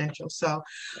confidential. So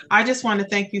I just want to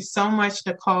thank you so much,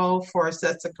 Nicole, for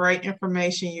such a great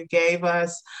information you gave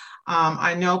us.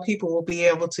 I know people will be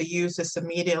able to use this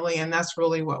immediately, and that's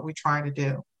really what we try to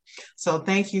do. So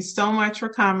thank you so much for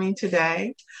coming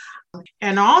today.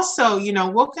 And also,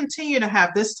 we'll continue to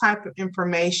have this type of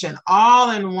information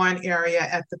all in one area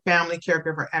at the Family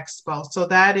Caregiver Expo. So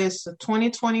that is the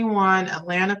 2021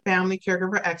 Atlanta Family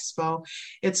Caregiver Expo.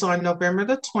 It's on November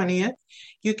the 20th.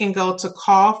 You can go to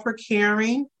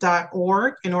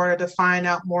callforcaring.org in order to find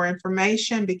out more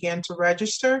information, begin to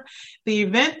register. The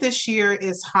event this year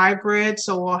is hybrid,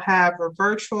 so we'll have a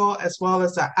virtual as well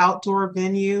as an outdoor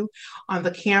venue on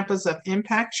the campus of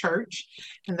Impact Church,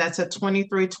 and that's at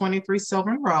 2323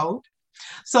 Sylvan Road.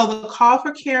 So the Call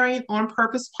for Caring on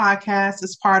Purpose podcast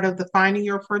is part of the Finding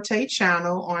Your Forte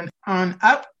channel on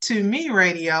Up to Me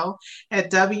Radio at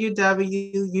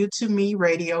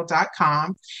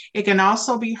www.u2meradio.com. It can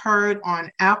also be heard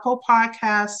on Apple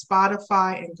Podcasts,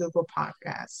 Spotify, and Google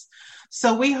Podcasts.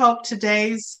 So we hope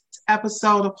today's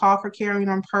episode of Call for Caring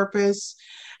on Purpose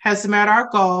has met our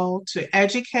goal to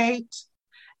educate,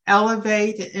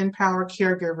 elevate, and empower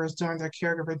caregivers during their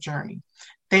caregiver journey.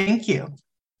 Thank you.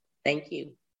 Thank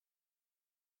you.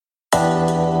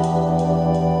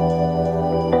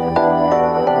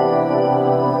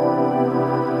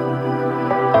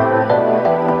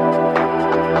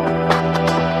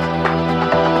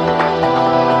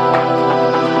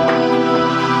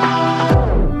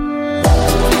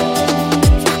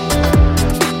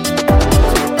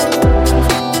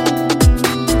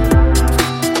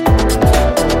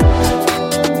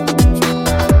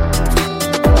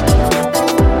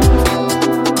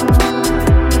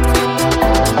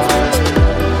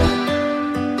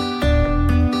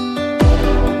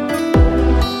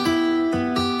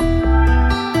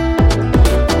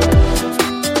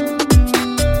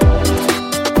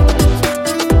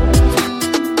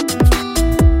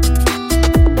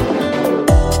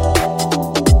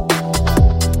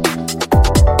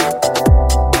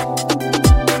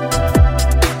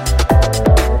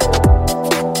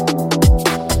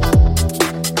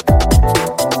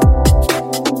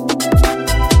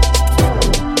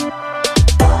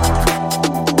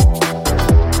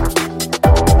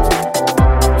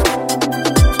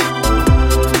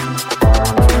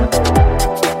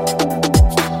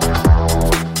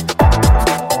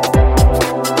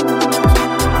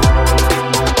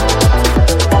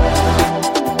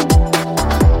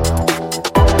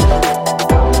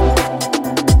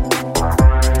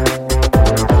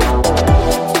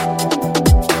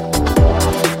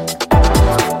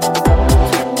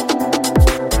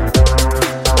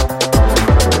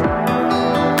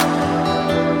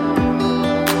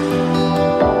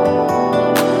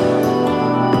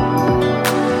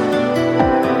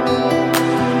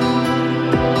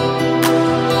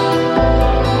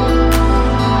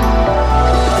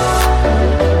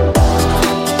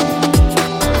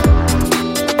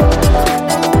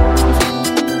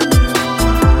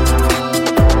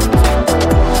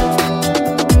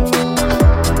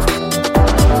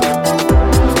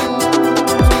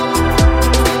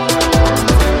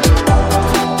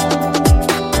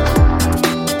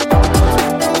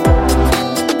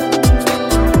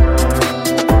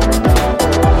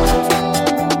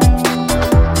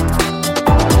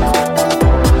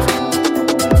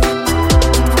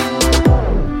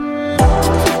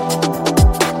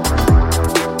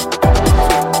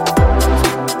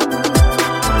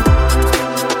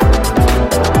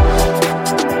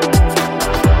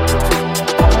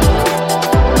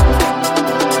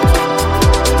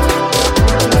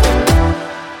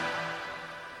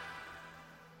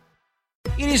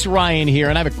 Ryan here,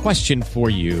 and I have a question for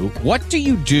you. What do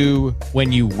you do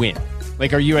when you win?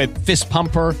 Like, are you a fist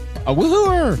pumper, a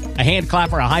woohooer, a hand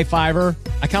clapper, a high fiver?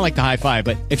 I kind of like the high five,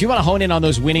 but if you want to hone in on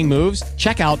those winning moves,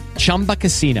 check out Chumba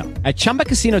Casino. At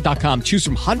ChumbaCasino.com, choose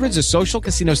from hundreds of social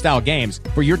casino style games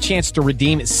for your chance to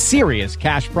redeem serious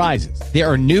cash prizes. There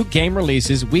are new game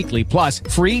releases weekly, plus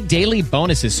free daily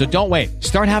bonuses. So don't wait.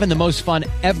 Start having the most fun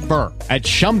ever at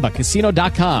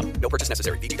ChumbaCasino.com. No purchase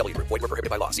necessary. VGW Group. Void where prohibited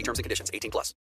by law. See terms and conditions. 18+.